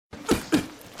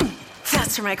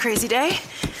minutes for my crazy day.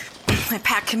 My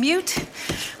packed commute,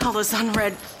 all those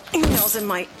unread emails in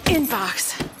my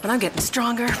inbox. But I'm getting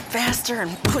stronger, faster,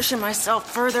 and pushing myself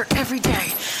further every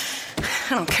day.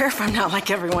 I don't care if I'm not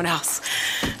like everyone else.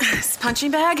 This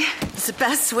punching bag is the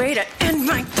best way to end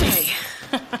my day.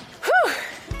 Whew.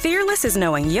 Fearless is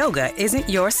knowing yoga isn't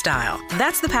your style.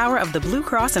 That's the power of the Blue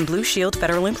Cross and Blue Shield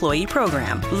Federal Employee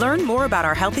Program. Learn more about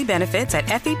our healthy benefits at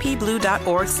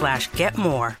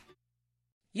fepblue.org/getmore.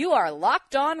 You are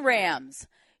Locked On Rams,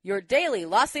 your daily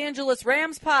Los Angeles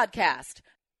Rams podcast,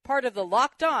 part of the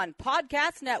Locked On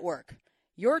Podcast Network,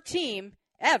 your team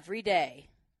every day.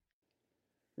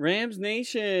 Rams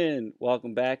Nation,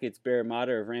 welcome back. It's Bear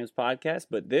Motter of Rams Podcast,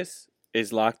 but this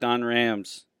is Locked On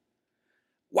Rams.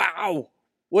 Wow,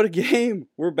 what a game.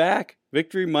 We're back.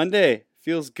 Victory Monday.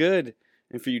 Feels good.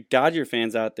 And for you Dodger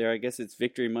fans out there, I guess it's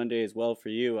Victory Monday as well for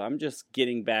you. I'm just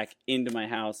getting back into my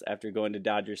house after going to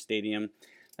Dodger Stadium.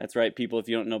 That's right, people. If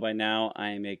you don't know by now,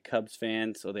 I am a Cubs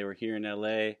fan, so they were here in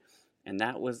LA, and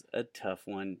that was a tough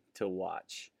one to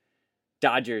watch.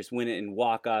 Dodgers win it in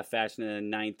walk-off fashion in the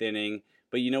ninth inning.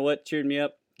 But you know what cheered me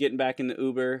up? Getting back in the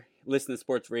Uber, listening to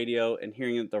sports radio, and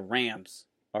hearing that the Rams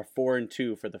are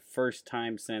 4-2 for the first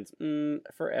time since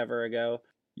forever ago.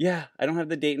 Yeah, I don't have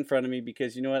the date in front of me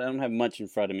because you know what? I don't have much in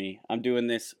front of me. I'm doing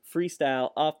this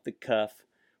freestyle off the cuff.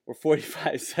 We're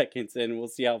 45 seconds in. We'll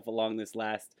see how long this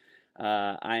lasts.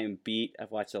 I am beat.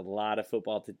 I've watched a lot of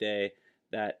football today.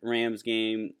 That Rams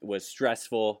game was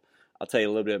stressful. I'll tell you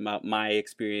a little bit about my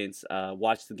experience.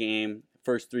 Watched the game,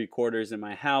 first 3 quarters in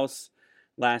my house.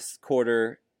 Last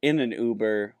quarter in an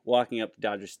Uber, walking up to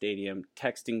Dodger Stadium,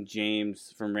 texting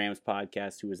James from Rams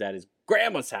Podcast, who was at his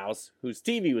grandma's house, whose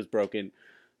TV was broken.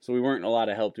 So we weren't a lot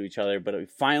of help to each other, but we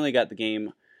finally got the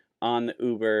game on the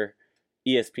Uber,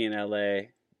 ESPN LA,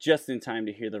 just in time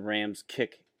to hear the Rams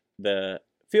kick the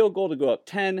field goal to go up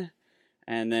 10,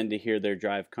 and then to hear their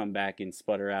drive come back and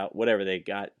sputter out. Whatever they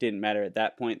got, didn't matter at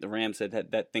that point. The Rams had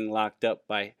that thing locked up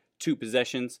by 2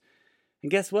 possessions. And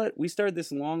guess what? We started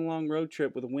this long road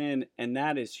trip with a win, and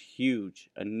that is huge.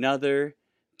 Another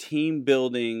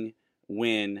team-building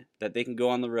win that they can go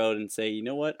on the road and say, you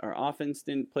know what? Our offense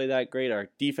didn't play that great. Our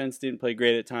defense didn't play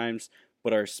great at times,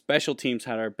 but our special teams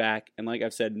had our back. And like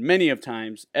I've said many of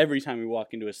times, every time we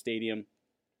walk into a stadium,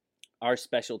 our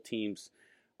special teams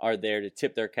are there to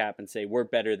tip their cap and say, we're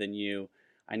better than you.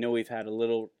 I know we've had a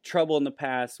little trouble in the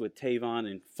past with Tavon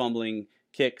and fumbling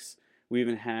kicks. We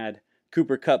even had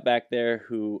Cooper Kupp back there,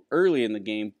 who early in the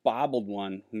game bobbled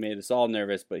one, who made us all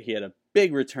nervous, but he had a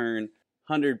big return,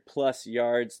 100-plus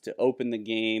yards to open the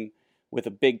game with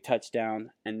a big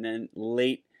touchdown, and then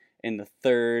late in the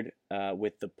third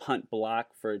with the punt block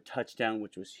for a touchdown,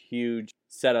 which was huge,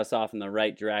 set us off in the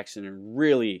right direction and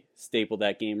really stapled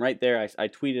that game. Right there, I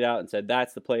tweeted out and said,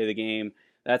 that's the play of the game.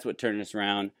 That's what turned us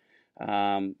around.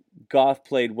 Goff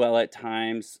played well at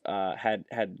times,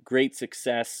 had great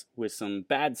success with some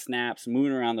bad snaps,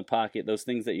 moving around the pocket, those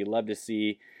things that you love to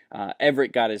see.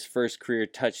 Everett got his first career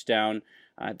touchdown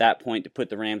at that point to put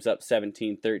the Rams up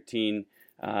 17-13.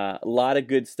 A lot of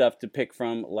good stuff to pick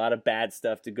from, a lot of bad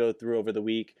stuff to go through over the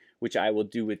week, which I will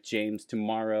do with James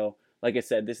tomorrow. Like I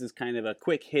said, this is kind of a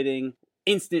quick hitting,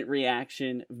 instant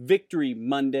reaction, Victory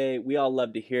Monday. We all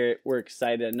love to hear it. We're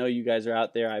excited. I know you guys are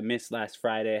out there. I missed last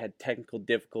Friday. I had technical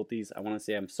difficulties. I want to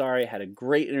say I'm sorry. I had a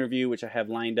great interview, which I have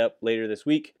lined up later this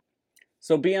week.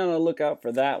 So be on the lookout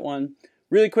for that one.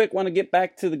 Really quick, want to get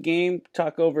back to the game,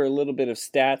 talk over a little bit of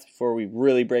stats before we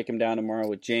really break them down tomorrow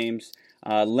with James.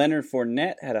 Leonard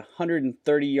Fournette had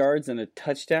 130 yards and a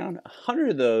touchdown. 100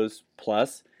 of those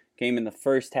plus came in the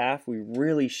first half. We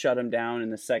really shut him down in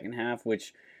the second half,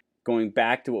 which, going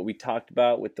back to what we talked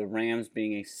about with the Rams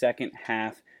being a second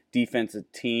half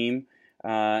defensive team,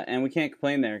 and we can't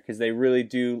complain there because they really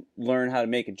do learn how to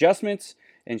make adjustments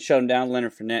and shut him down.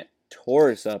 Leonard Fournette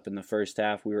tore us up in the first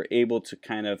half. We were able to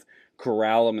kind of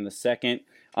corral him in the second.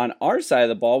 On our side of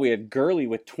the ball, we had Gurley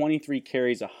with 23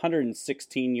 carries,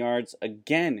 116 yards,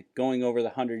 again going over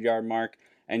the 100-yard mark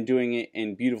and doing it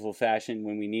in beautiful fashion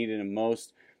when we needed him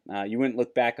most. You wouldn't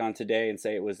look back on today and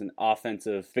say it was an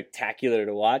offensive spectacular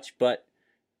to watch, but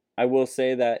I will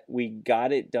say that we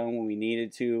got it done when we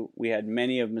needed to. We had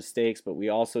many of mistakes, but we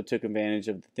also took advantage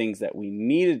of the things that we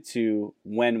needed to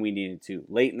when we needed to.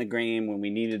 Late in the game, when we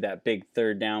needed that big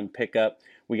third down pickup,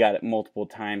 we got it multiple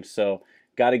times. So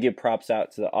got to give props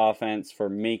out to the offense for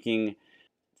making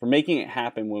it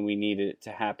happen when we needed it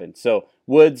to happen. So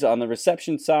Woods on the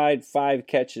reception side, 5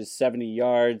 catches, 70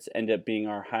 yards, ended up being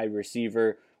our high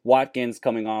receiver. Watkins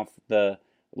coming off the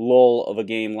lull of a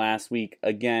game last week,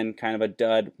 again, kind of a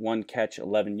dud, 1 catch,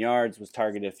 11 yards, was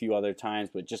targeted a few other times,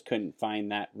 but just couldn't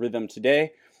find that rhythm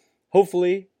today.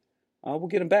 hopefully we'll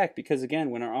get them back, because again,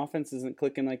 when our offense isn't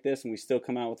clicking like this and we still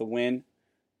come out with a win,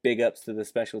 big ups to the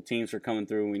special teams for coming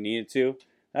through when we needed to.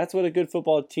 That's what a good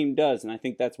football team does, and I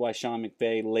think that's why Sean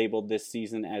McVay labeled this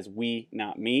season as we,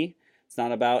 not me. It's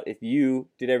not about if you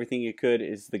did everything you could.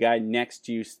 It's the guy next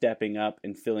to you stepping up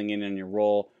and filling in on your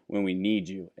role when we need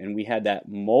you. And we had that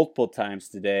multiple times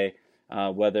today,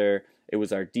 whether it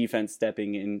was our defense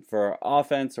stepping in for our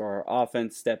offense or our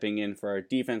offense stepping in for our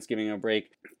defense, giving a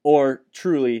break, or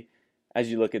truly,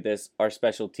 as you look at this, our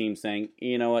special team saying,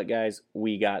 you know what, guys,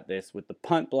 we got this. With the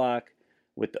punt block,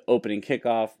 with the opening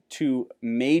kickoff, 2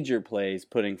 major plays,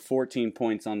 putting 14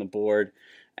 points on the board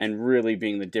and really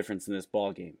being the difference in this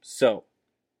ball game. So,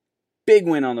 big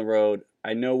win on the road.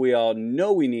 I know we all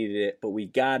know we needed it, but we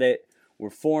got it. We're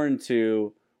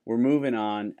 4-2. We're moving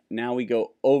on. Now we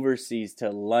go overseas to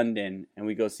London, and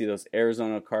we go see those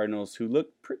Arizona Cardinals, who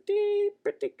look pretty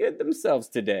good themselves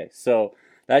today. So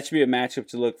that should be a matchup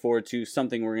to look forward to,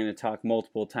 something we're going to talk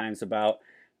multiple times about.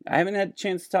 I haven't had a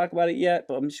chance to talk about it yet,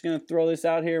 but I'm just going to throw this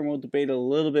out here, and we'll debate it a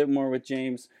little bit more with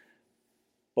James.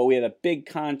 But we had a big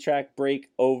contract break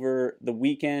over the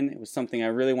weekend. It was something I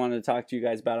really wanted to talk to you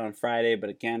guys about on Friday, but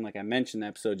again, like I mentioned, the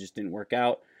episode just didn't work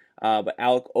out. But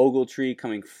Alec Ogletree,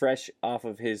 coming fresh off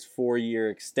of his 4-year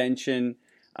extension,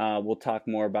 we'll talk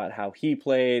more about how he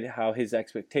played, how his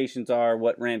expectations are,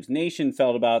 what Rams Nation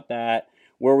felt about that,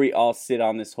 where we all sit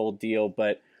on this whole deal.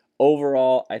 But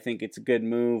overall, I think it's a good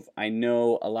move. I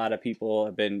know a lot of people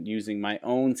have been using my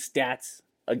own stats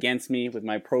against me with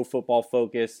my Pro Football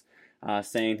Focus,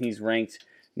 saying he's ranked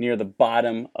near the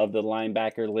bottom of the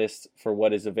linebacker list for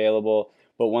what is available.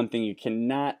 But one thing you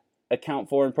cannot account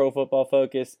for in Pro Football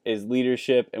Focus is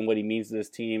leadership and what he means to this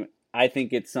team. I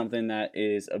think it's something that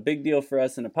is a big deal for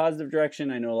us in a positive direction.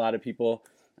 I know a lot of people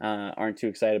aren't too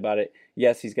excited about it.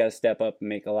 Yes, he's got to step up and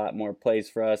make a lot more plays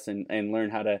for us and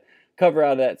learn how to cover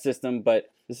out of that system.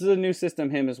 But this is a new system,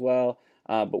 him as well.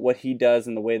 But what he does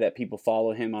and the way that people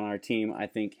follow him on our team, I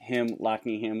think him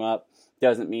locking him up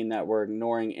doesn't mean that we're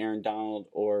ignoring Aaron Donald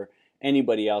or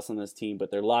anybody else on this team, but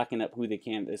they're locking up who they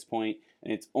can at this point,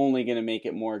 and it's only going to make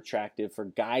it more attractive for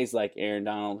guys like Aaron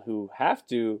Donald who have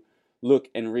to look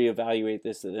and reevaluate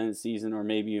this at the end of the season or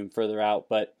maybe even further out.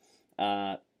 But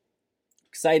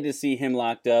excited to see him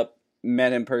locked up.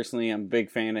 Met him personally. I'm a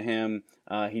big fan of him.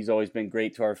 He's always been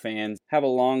great to our fans. Have a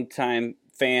long-time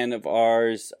fan of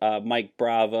ours, Mike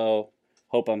Bravo.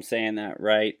 Hope I'm saying that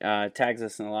right. Tags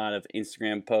us in a lot of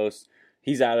Instagram posts.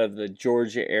 He's out of the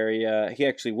Georgia area. He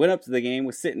actually went up to the game,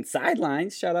 was sitting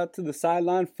sidelines. Shout out to the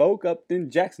sideline folk up in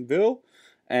Jacksonville.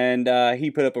 And he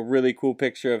put up a really cool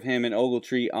picture of him and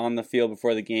Ogletree on the field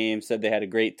before the game. Said they had a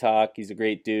great talk. He's a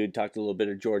great dude. Talked a little bit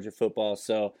of Georgia football.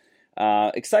 So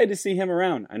excited to see him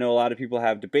around. I know a lot of people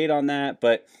have debate on that,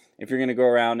 but if you're going to go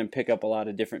around and pick up a lot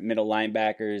of different middle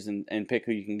linebackers and pick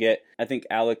who you can get, I think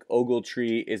Alec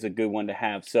Ogletree is a good one to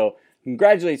have. So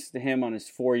congratulations to him on his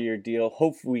 4-year deal.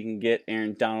 Hopefully we can get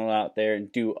Aaron Donald out there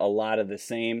and do a lot of the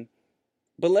same.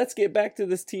 But let's get back to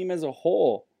this team as a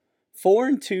whole.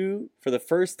 4-2 for the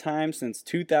first time since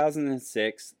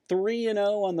 2006. 3-0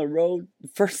 on the road,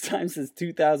 first time since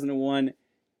 2001.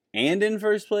 And in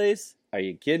first place? Are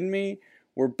you kidding me?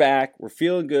 We're back. We're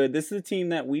feeling good. This is a team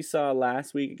that we saw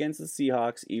last week against the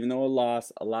Seahawks. Even though a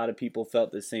loss, a lot of people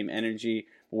felt the same energy.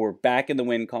 But we're back in the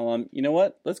win column. You know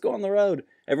what? Let's go on the road.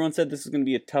 Everyone said this is going to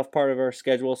be a tough part of our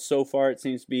schedule. So far, it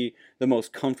seems to be the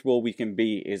most comfortable we can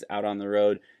be is out on the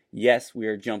road. Yes, we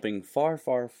are jumping far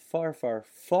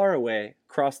away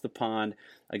across the pond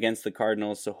against the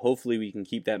Cardinals. So hopefully we can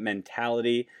keep that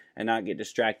mentality and not get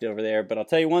distracted over there. But I'll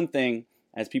tell you one thing,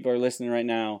 as people are listening right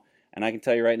now, and I can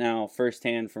tell you right now,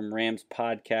 firsthand from Rams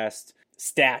podcast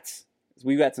stats,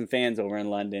 we've got some fans over in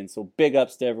London. So big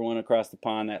ups to everyone across the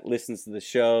pond that listens to the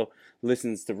show,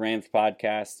 listens to Rams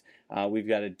podcast. We've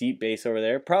got a deep base over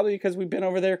there, probably because we've been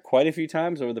over there quite a few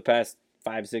times over the past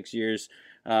 5-6 years.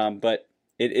 But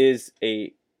it is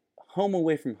a home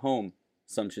away from home,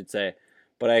 some should say.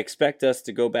 But I expect us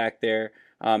to go back there.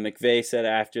 McVay said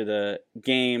after the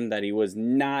game that he was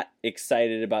not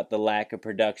excited about the lack of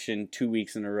production 2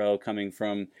 weeks in a row coming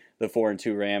from the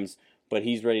 4-2 Rams, but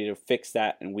he's ready to fix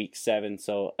that in week 7.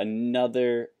 So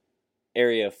another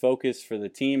area of focus for the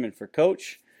team and for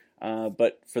coach.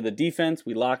 But for the defense,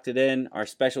 we locked it in. Our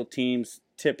special teams,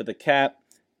 tip of the cap.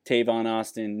 Tavon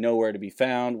Austin, nowhere to be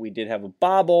found. We did have a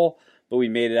bobble, but we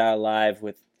made it out alive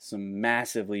with some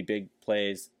massively big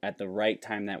plays at the right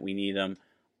time that we need them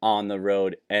on the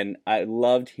road. And I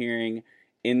loved hearing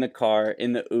in the car,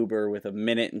 in the Uber with a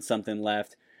minute and something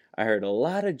left, I heard a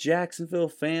lot of Jacksonville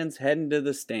fans heading to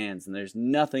the stands. And there's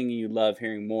nothing you love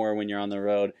hearing more when you're on the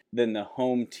road than the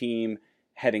home team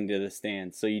heading to the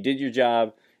stands. So you did your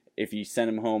job if you sent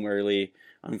them home early.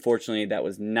 Unfortunately, that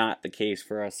was not the case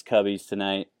for us Cubbies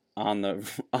tonight on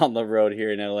the road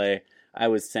here in LA. I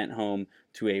was sent home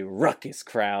to a ruckus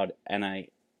crowd and a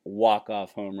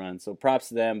walk-off home run. So props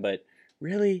to them, but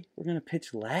really, we're going to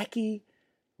pitch Lackey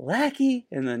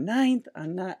in the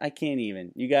 9th? I can't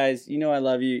even. You guys, you know I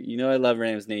love you. You know I love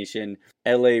Rams Nation.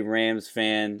 LA Rams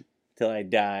fan till I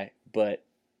die, but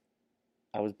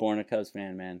I was born a Cubs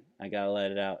fan, man. I got to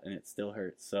let it out, and it still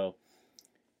hurts. So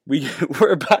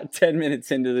we're about 10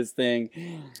 minutes into this thing,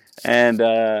 and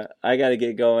I got to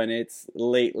get going. It's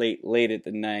late at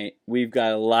the night. We've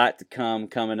got a lot to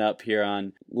coming up here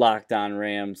on Locked On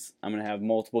Rams. I'm going to have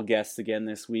multiple guests again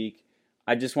this week.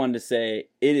 I just wanted to say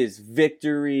it is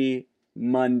Victory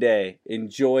Monday.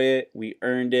 Enjoy it. We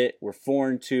earned it. We're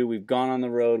 4-2. We've gone on the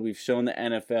road. We've shown the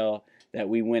NFL that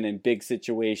we win in big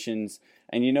situations.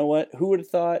 And you know what? Who would have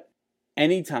thought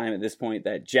any time at this point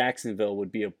that Jacksonville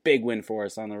would be a big win for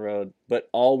us on the road? But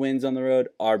all wins on the road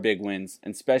are big wins,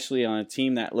 and especially on a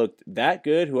team that looked that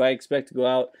good, who I expect to go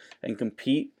out and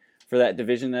compete for that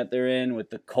division that they're in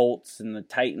with the Colts and the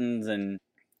Titans. And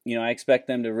I expect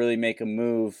them to really make a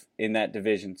move in that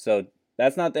division. So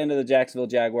that's not the end of the Jacksonville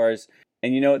Jaguars.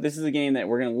 And you know what? This is a game that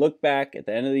we're going to look back at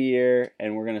the end of the year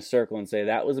and we're going to circle and say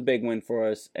that was a big win for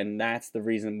us. And that's the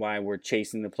reason why we're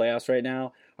chasing the playoffs right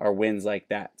now, are wins like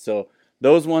that. So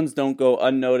those ones don't go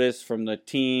unnoticed from the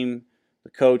team,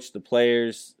 the coach, the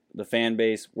players, the fan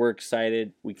base. We're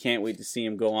excited. We can't wait to see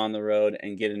them go on the road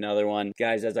and get another one.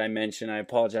 Guys, as I mentioned, I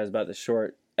apologize about the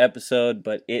short episode,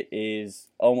 but it is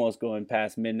almost going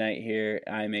past midnight here.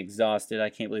 I'm exhausted. I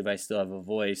can't believe I still have a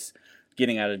voice.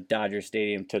 Getting out of Dodger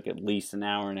Stadium took at least an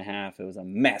hour and a half. It was a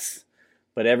mess.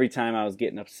 But every time I was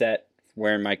getting upset,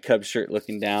 wearing my Cubs shirt,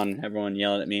 looking down, and everyone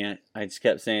yelling at me, I just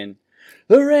kept saying,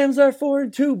 the Rams are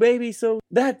 4-2, baby, so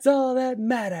that's all that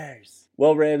matters.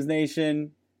 Well, Rams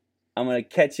Nation, I'm going to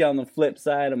catch you on the flip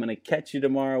side. I'm going to catch you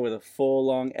tomorrow with a full,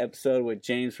 long episode with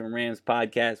James from Rams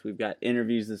Podcast. We've got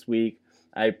interviews this week.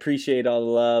 I appreciate all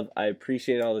the love. I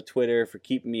appreciate all the Twitter for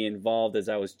keeping me involved as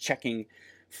I was checking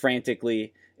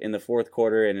frantically in the fourth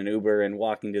quarter in an Uber and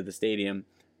walking to the stadium.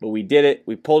 But we did it.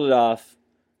 We pulled it off.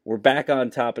 We're back on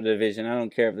top of the division. I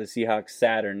don't care if the Seahawks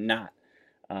sad or not.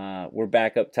 We're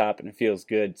back up top and it feels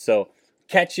good. So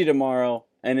catch you tomorrow.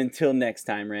 And until next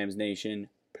time, Rams Nation,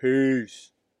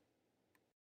 peace.